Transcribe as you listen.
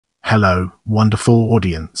Hello, wonderful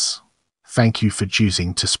audience. Thank you for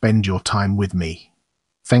choosing to spend your time with me.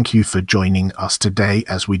 Thank you for joining us today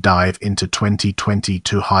as we dive into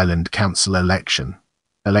 2022 Highland Council election.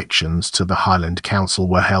 Elections to the Highland Council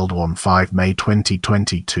were held on 5 May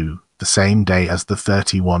 2022, the same day as the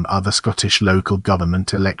 31 other Scottish local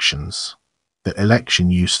government elections. The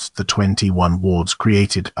election used the 21 wards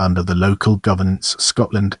created under the Local Governance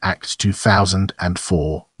Scotland Act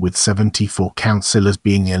 2004, with 74 councillors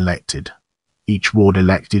being elected. Each ward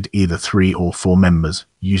elected either 3 or 4 members,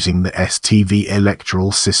 using the STV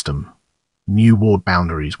electoral system. New ward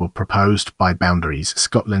boundaries were proposed by Boundaries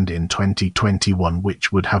Scotland in 2021,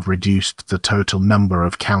 which would have reduced the total number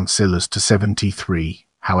of councillors to 73,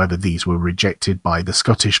 however these were rejected by the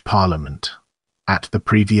Scottish Parliament. At the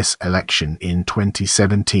previous election in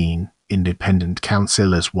 2017, independent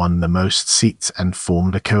councillors won the most seats and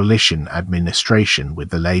formed a coalition administration with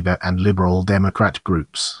the Labour and Liberal Democrat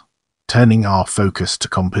groups. Turning our focus to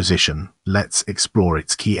composition, let's explore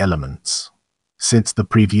its key elements. Since the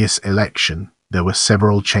previous election, there were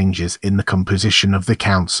several changes in the composition of the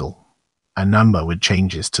council. A number were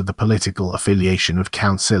changes to the political affiliation of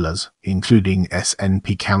councillors, including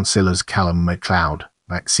SNP councillors Callum MacLeod,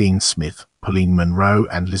 Maxine Smith, Pauline Munro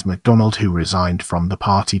and Liz MacDonald, who resigned from the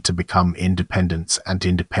party to become independents, and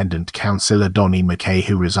independent councillor Donny Mackay,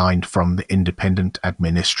 who resigned from the independent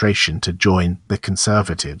administration to join the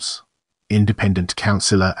Conservatives. Independent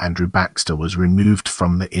councillor Andrew Baxter was removed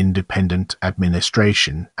from the independent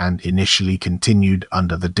administration and initially continued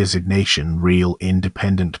under the designation Real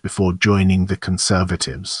Independent before joining the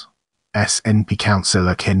Conservatives. SNP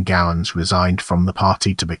councillor Ken Gowans resigned from the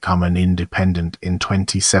party to become an independent in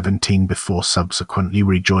 2017 before subsequently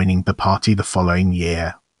rejoining the party the following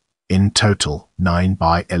year. In total, 9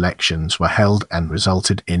 by-elections were held and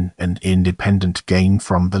resulted in an independent gain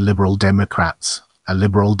from the Liberal Democrats, a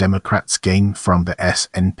Liberal Democrats gain from the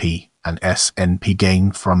SNP, an SNP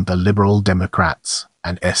gain from the Liberal Democrats,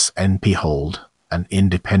 an SNP hold, an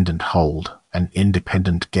independent hold, an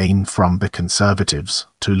independent gain from the Conservatives,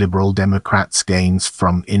 2 Liberal Democrats gains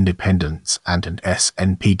from independents, and an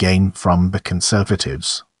SNP gain from the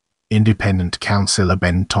Conservatives. Independent councillor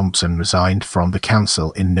Ben Thompson resigned from the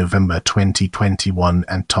council in November 2021,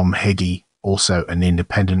 and Tom Heggie, also an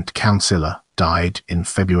independent councillor, died in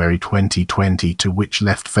February 2022, which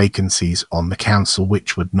left vacancies on the council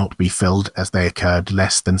which would not be filled as they occurred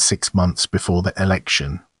less than 6 months before the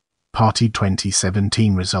election. Party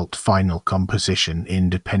 2017 result: final composition: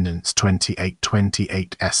 Independents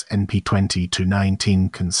 28-28, SNP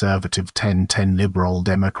 22-19, Conservative 10-10, Liberal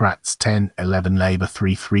Democrats 10-11, Labour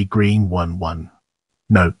 3-3, Green 1-1.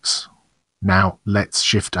 Notes. Now, let's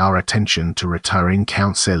shift our attention to retiring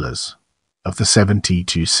councillors. Of the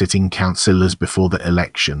 72 sitting councillors before the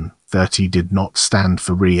election, 30 did not stand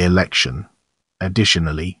for re-election.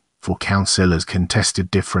 Additionally, 4 councillors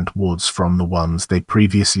contested different wards from the ones they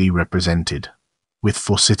previously represented. With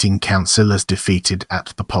 4 sitting councillors defeated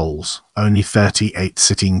at the polls, only 38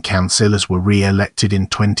 sitting councillors were re-elected in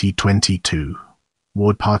 2022.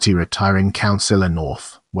 Ward Party retiring councillor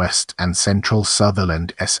North, West and Central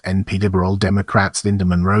Sutherland SNP Liberal Democrats Linda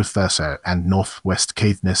Munro Thurso, and North West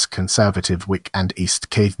Caithness Conservative Wick and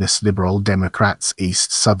East Caithness Liberal Democrats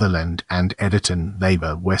East Sutherland and Editon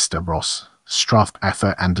Labour Wester Ross, Strath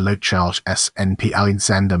Affer and Lochcharge SNP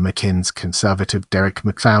Alexander McKinns Conservative Derek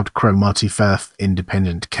MacLeod Cromarty Firth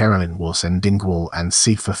Independent Carolyn Wilson Dingwall and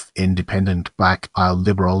Seaforth Independent Black Isle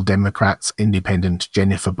Liberal Democrats Independent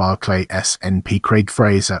Jennifer Barclay SNP Craig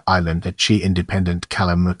Fraser Island Achi Independent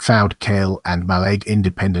Callum MacLeod Cale and Mallaig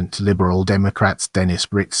Independent Liberal Democrats Dennis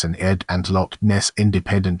Brixton Ed and Loch Ness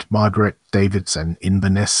Independent Margaret Davidson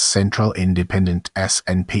Inverness Central Independent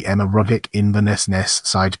SNP Emma Roddick Inverness Ness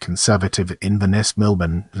Side Conservative Inverness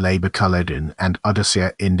Milburn Labour Culloden and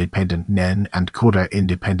Odysseus Independent Nen and Corder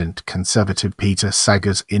Independent Conservative Peter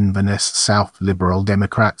Saggers Inverness South Liberal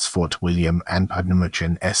Democrats Fort William and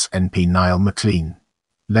Udnamurchan SNP Niall McLean.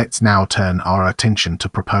 Let's now turn our attention to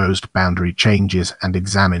proposed boundary changes and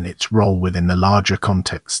examine its role within the larger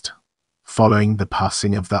context. Following the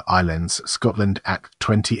passing of the Islands Scotland Act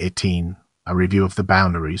 2018, a review of the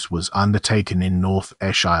boundaries was undertaken in North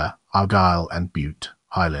Ayrshire, Argyll and Bute,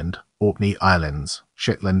 Highland, Orkney Islands,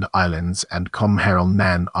 Shetland Islands and Comherell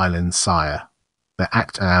Nan Islands Shire. The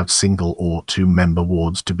Act allowed single or 2-member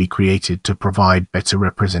wards to be created to provide better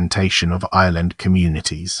representation of island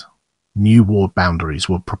communities. New ward boundaries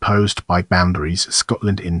were proposed by Boundaries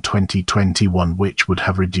Scotland in 2021, which would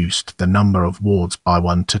have reduced the number of wards by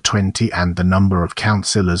 1 to 20 and the number of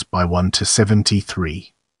councillors by 1 to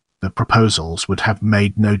 73. The proposals would have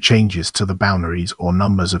made no changes to the boundaries or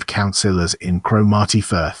numbers of councillors in Cromarty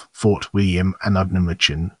Firth, Fort William and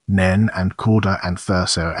Udnamachan, Nairn and Calder and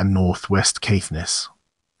Thurso and North West Caithness.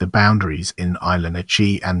 The boundaries in Island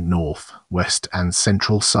and North, West and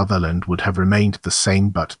Central Sutherland would have remained the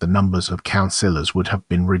same, but the numbers of councillors would have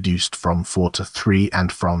been reduced from 4 to 3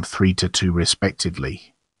 and from 3 to 2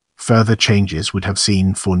 respectively. Further changes would have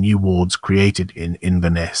seen 4 new wards created in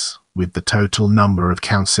Inverness, with the total number of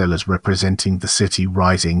councillors representing the city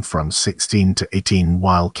rising from 16 to 18,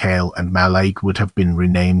 while Cale and Mallaig would have been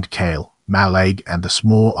renamed Cale, Mallaig and the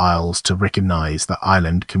Small Isles to recognise the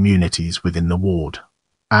island communities within the ward.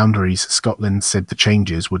 Boundaries. Scotland said the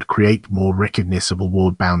changes would create more recognisable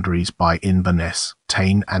ward boundaries by Inverness,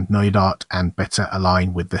 Tyne and Knoydart and better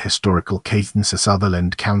align with the historical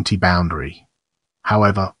Caithness-Sutherland county boundary.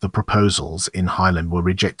 However, the proposals in Highland were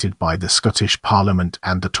rejected by the Scottish Parliament,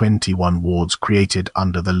 and the 21 wards created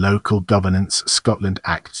under the Local Governance Scotland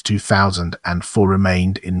Act 2004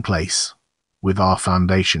 remained in place. With our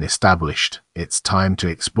foundation established, it's time to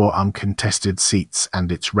explore uncontested seats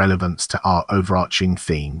and its relevance to our overarching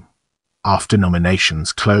theme. After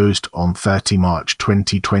nominations closed on 30 March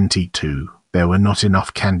 2022, there were not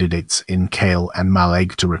enough candidates in Cale and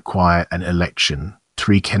Mallaig to require an election.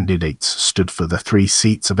 3 candidates stood for the 3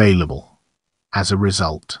 seats available. As a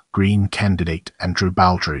result, Green candidate Andrew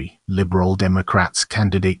Baldry, Liberal Democrats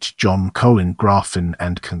candidate John Colin Graffin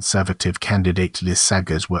and Conservative candidate Liz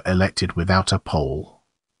Saggers were elected without a poll.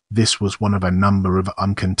 This was one of a number of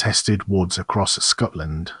uncontested wards across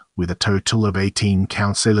Scotland, with a total of 18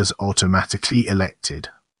 councillors automatically elected.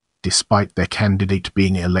 Despite their candidate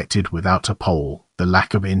being elected without a poll, the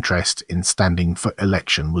lack of interest in standing for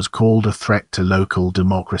election was called a threat to local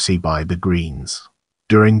democracy by the Greens.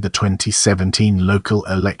 During the 2017 local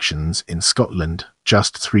elections in Scotland,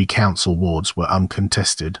 just 3 council wards were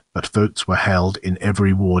uncontested, but votes were held in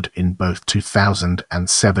every ward in both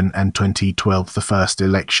 2007 and 2012, the first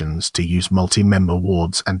elections to use multi-member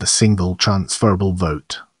wards and the single transferable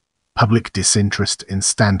vote. Public disinterest in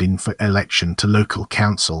standing for election to local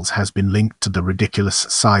councils has been linked to the ridiculous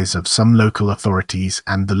size of some local authorities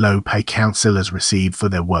and the low pay councillors receive for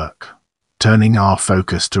their work. Turning our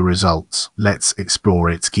focus to results, let's explore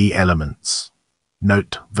its key elements.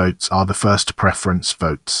 Note: votes are the first preference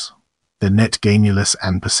votes. The net gainulus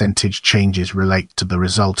and percentage changes relate to the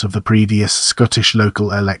result of the previous Scottish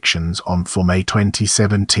local elections on 4 May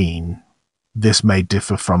 2017. This may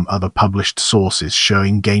differ from other published sources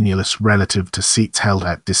showing gainulus relative to seats held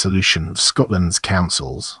at dissolution of Scotland's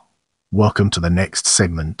councils. Welcome to the next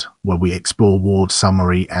segment, where we explore ward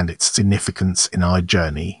summary and its significance in our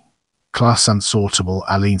journey. Class unsortable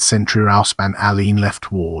Aline Sentry Rouspan Aline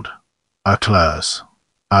Left Ward. Councillors.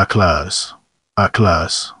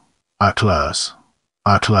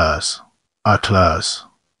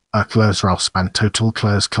 Rouspan Total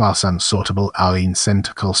Clers Class Unsortable Aline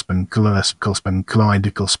Centre Culspan Culspan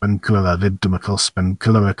Clyde Culspan Culla Libdom Culspan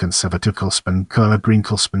Culla Conservative Culspan Culla Green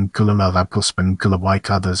Culspan Culla Lab Culspan Culla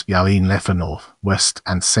White Others Yaline Left North, West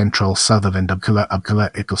and Central Sutherland Ubculla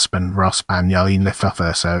Icklespan Rouspan Yaline Left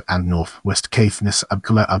Thurso and North West Caithness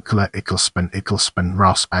Ubculla Icklespan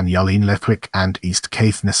Rouspan Yaline Left Wick and East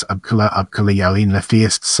Caithness Ubculla Yaline Left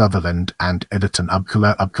East Sutherland and Editon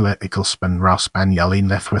Ubculla Icklespan Rouspan Yaline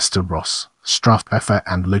Left Wester Ross, Strathpeffer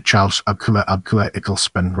and Luchals Ubculla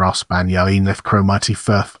Icklespan Rouspan Yaline Left Cromarty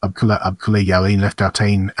Firth Ubculla Yaline Left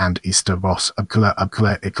Outain and Easter Ross Ubculla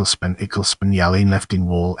Icklespan Yaline Left in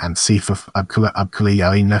Wall and Seaforth Ubculla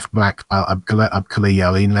Yaline Left Blackpile Ubculla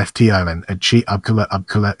Yaline Left Island Edchi Ubculla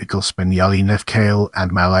Icklespan Yaline Left Cale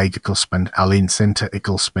and Mallaig Icklespan Aline Centre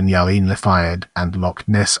Icklespan Yaline Left Fired and Loch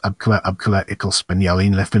Ness Ubculla Icklespan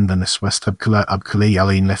Yaline Left Inverness West Ubculla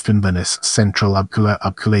Yaline Left Inverness Central Ubculla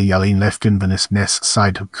Yaline Left Inverness Ness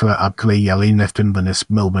Side Ubculla Yaline Left Inverness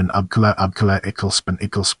Melbourne Ubculla Icklespan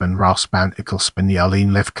Rouspan Icklespan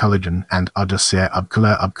Yaline Left Culloden and Uddershire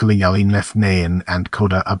Ubculla Yaline Left Nairn and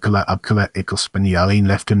Calder Ubculla Icklespan Yaline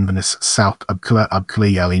Left Inverness South Ubculla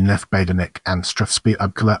Yaline Left Badenoch and Strathspey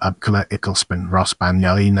Ubculla Icklespan Rouspan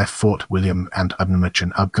Yaline Left Fort William and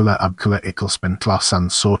Udnamachan Ubculla Icklespan Class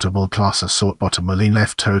Unsortable Class Assort Bottom Yaline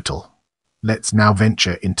Left Total. Let's now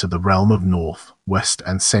venture into the realm of North, West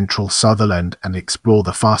and Central Sutherland and explore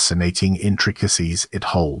the fascinating intricacies it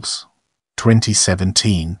holds.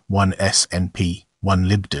 2017, 1 SNP, 1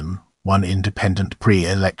 Lib Dem, 1 Independent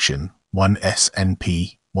pre-election, 1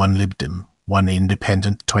 SNP, 1 Lib Dem, 1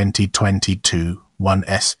 Independent 2022, 1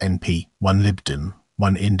 SNP, 1 Lib Dem,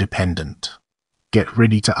 1 Independent. Get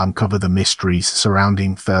ready to uncover the mysteries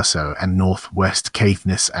surrounding Thurso and North West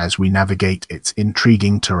Caithness as we navigate its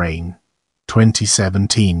intriguing terrain.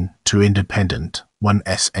 2017, 2 Independent, 1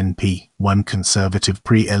 SNP, 1 Conservative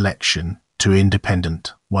pre-election, 2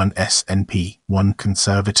 Independent, 1 SNP, 1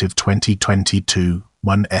 Conservative. 2022,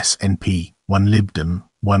 1 SNP, 1 Lib Dem,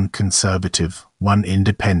 1 Conservative, 1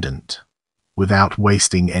 Independent. Without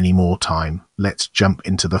wasting any more time, let's jump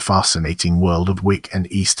into the fascinating world of Wick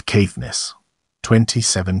and East Caithness.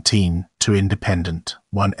 2017, 2 Independent,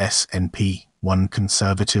 1 SNP, 1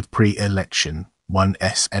 Conservative. Pre-election, 1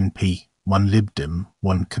 SNP, 1 Lib Dem,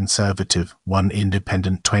 1 Conservative, 1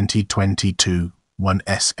 Independent. 2022, 1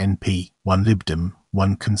 SNP, 1 Lib Dem,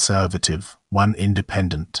 1 Conservative, 1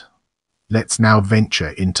 Independent. Let's now venture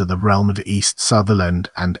into the realm of East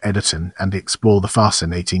Sutherland and Egerton and explore the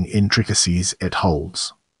fascinating intricacies it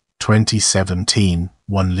holds. 2017,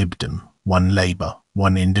 1 Lib Dem, 1 Labour,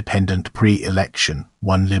 1 Independent. Pre-election,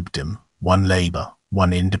 1 Lib Dem, 1 Labour,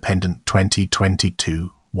 1 Independent.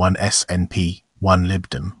 2022, 1 SNP, 1 Lib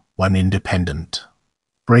Dem, 1 Independent.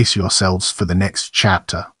 Brace yourselves for the next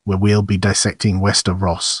chapter, where we'll be dissecting Wester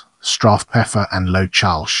Ross, Strathpeffer and Low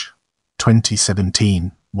Chalsh.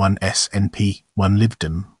 2017, 1 SNP, 1 Lib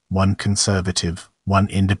Dem, 1 Conservative, 1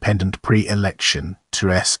 Independent. Pre-election, 2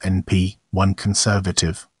 SNP, 1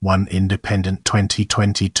 Conservative, 1 Independent.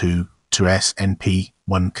 2022, 2 SNP,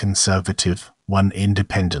 1 Conservative, 1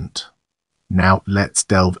 Independent. Now let's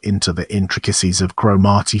delve into the intricacies of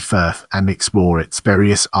Cromarty Firth and explore its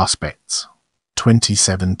various aspects.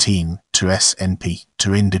 2017, 2 SNP,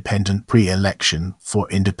 2 Independent. Pre-election, 4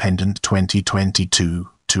 Independent. 2022,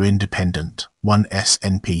 2 Independent, 1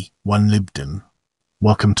 SNP, 1 Lib Dem.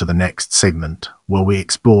 Welcome to the next segment, where we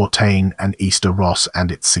explore Tyne and Easter Ross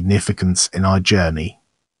and its significance in our journey.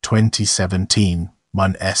 2017,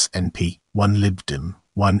 1 SNP, 1 Lib Dem,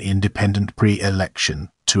 1 Independent. Pre-election,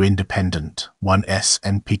 2 Independent, 1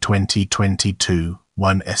 SNP. 2022,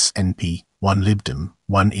 1 SNP, 1 Lib Dem,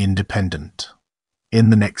 1 Independent. In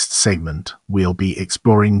the next segment, we'll be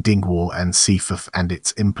exploring Dingwall and Seaforth and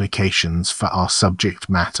its implications for our subject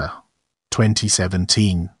matter.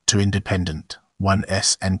 2017, 2 Independent, 1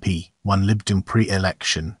 SNP, 1 Lib Dem.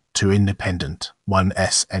 Pre-election, 2 Independent, 1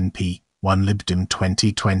 SNP, 1 Lib Dem.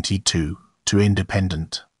 2022, 2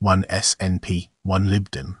 Independent, 1 SNP, 1 Lib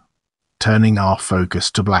Dem. Turning our focus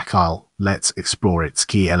to Black Isle, let's explore its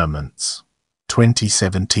key elements.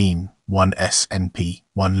 2017, 1 SNP,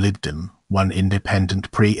 1 Lib Dem, 1 Independent.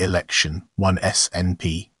 Pre-election, 1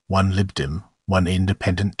 SNP, 1 Lib Dem, 1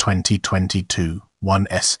 Independent. 2022, 1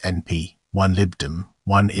 SNP, 1 Lib Dem,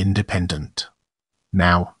 1 Independent.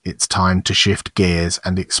 Now it's time to shift gears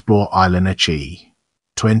and explore Islanachie.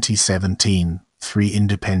 2017, 3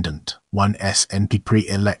 Independent, 1 SNP.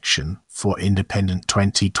 Pre-election, 4 Independent.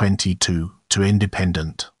 2022, 2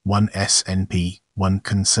 Independent, 1 SNP, 1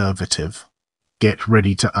 Conservative. Get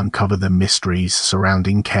ready to uncover the mysteries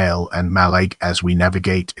surrounding Cale and Mallaig as we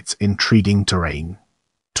navigate its intriguing terrain.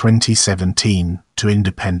 2017, 2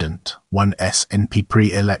 Independent, 1 SNP.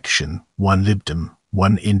 Pre-election, 1 Lib Dem,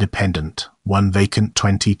 1 Independent, 1 Vacant.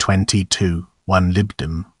 2022, 1 Lib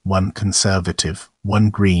Dem, 1 Conservative, 1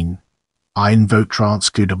 Green. Ein vote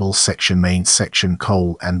transcodable section main section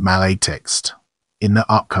Cole and Mallaig text. In the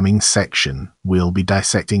upcoming section, we'll be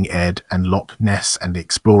dissecting Ed and Loch Ness and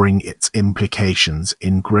exploring its implications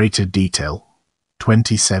in greater detail.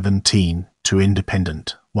 2017, 2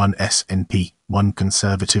 Independent, 1 SNP, 1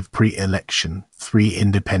 Conservative. Pre-election, 3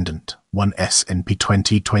 Independent, 1 SNP.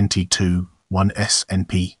 2022, 1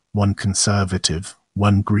 SNP, 1 Conservative,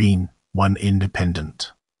 1 Green, 1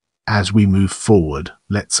 Independent. As we move forward,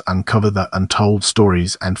 let's uncover the untold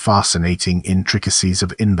stories and fascinating intricacies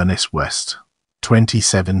of Inverness West.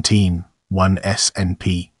 2017, 1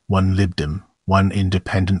 SNP, 1 Lib Dem, 1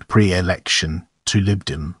 Independent. Pre-election, 2 Lib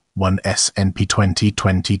Dem, 1 SNP.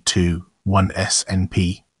 2022, 1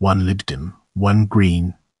 SNP, 1 Lib Dem, 1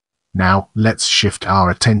 Green. Now let's shift our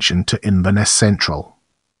attention to Inverness Central.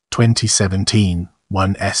 2017,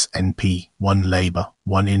 1 SNP, 1 Labour,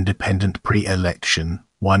 1 Independent. Pre-election,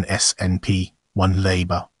 1 SNP, 1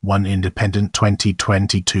 Labour, 1 Independent.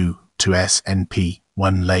 2022, 2 SNP,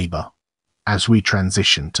 1 Labour. As we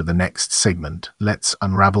transition to the next segment, let's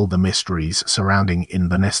unravel the mysteries surrounding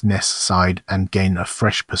Inverness side and gain a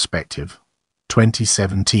fresh perspective.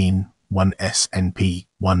 2017, 1 SNP,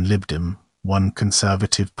 1 Lib Dem, 1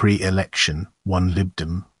 Conservative. Pre-election, 1 Lib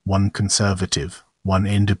Dem, 1 Conservative, 1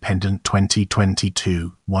 Independent.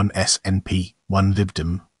 2022, 1 SNP, 1 Lib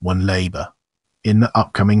Dem, 1 Labour. In the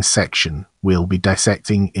upcoming section, we'll be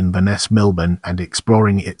dissecting Inverness Milburn and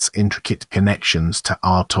exploring its intricate connections to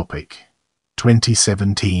our topic.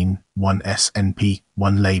 2017, 1 SNP,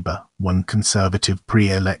 1 Labour, 1 Conservative.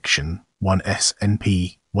 Pre-election, 1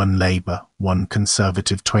 SNP, 1 Labour, 1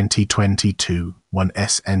 Conservative. 2022, 1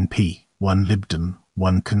 SNP, 1 Lib Dem,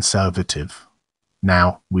 1 Conservative.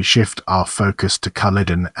 Now, we shift our focus to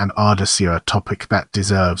Culloden and Ardeshir, a topic that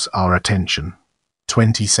deserves our attention.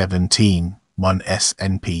 2017, 1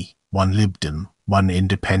 SNP, 1 Lib Dem, 1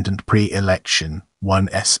 Independent pre-election, 1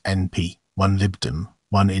 SNP, 1 Lib Dem,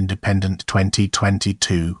 1 Independent.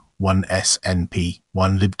 2022, 1 SNP,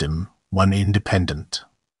 1 Lib Dem, 1 Independent.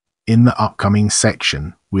 In the upcoming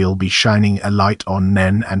section, we'll be shining a light on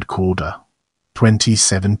Nen and Calder.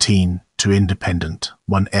 2017, 2 Independent,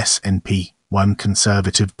 1 SNP, 1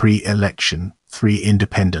 Conservative pre-election, 3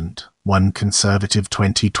 Independent, 1 Conservative.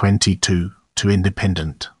 2022, 2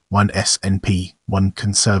 Independent, 1 SNP, 1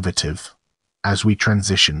 Conservative. As we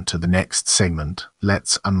transition to the next segment,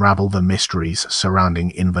 let's unravel the mysteries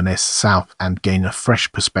surrounding Inverness South and gain a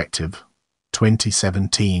fresh perspective.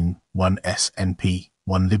 2017, 1 SNP,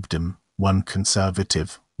 1 Lib Dem, 1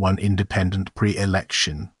 Conservative, 1 Independent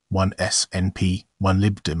pre-election, 1 SNP, 1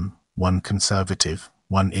 Lib Dem, 1 Conservative,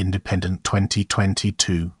 1 Independent.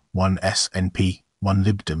 2022, 1 SNP, 1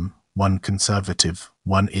 Lib Dem, 1 Conservative,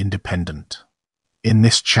 1 Independent. In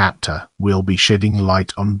this chapter, we'll be shedding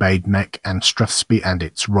light on Badenoch and Strathspey and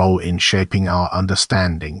its role in shaping our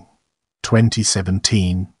understanding.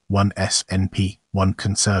 2017, 1 SNP, 1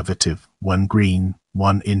 Conservative, 1 Green,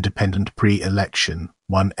 1 Independent pre-election,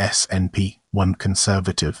 1 SNP, 1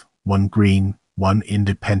 Conservative, 1 Green, 1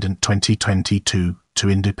 Independent. 2022, 2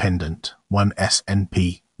 Independent, 1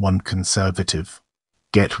 SNP, 1 Conservative.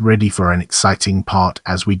 Get ready for an exciting part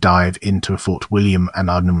as we dive into Fort William and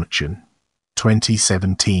Arnhem.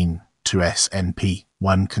 2017, 2 SNP,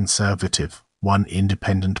 1 Conservative, 1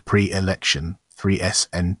 Independent pre-election, 3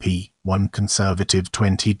 SNP, 1 Conservative.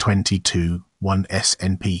 2022, 1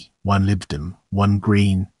 SNP, 1 Lib Dem, 1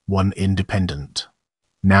 Green, 1 Independent.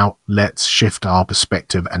 Now, let's shift our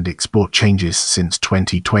perspective and explore changes since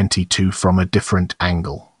 2022 from a different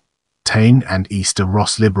angle. Tyne and Easter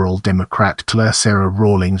Ross Liberal Democrat Claire Sarah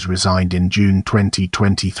Rawlings resigned in June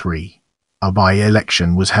 2023. A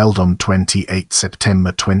by-election was held on 28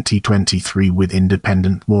 September 2023 with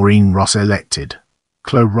Independent Maureen Ross elected.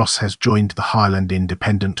 Chloe Ross has joined the Highland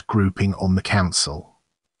Independent grouping on the council.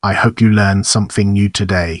 I hope you learned something new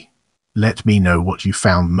today. Let me know what you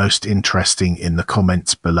found most interesting in the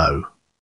comments below.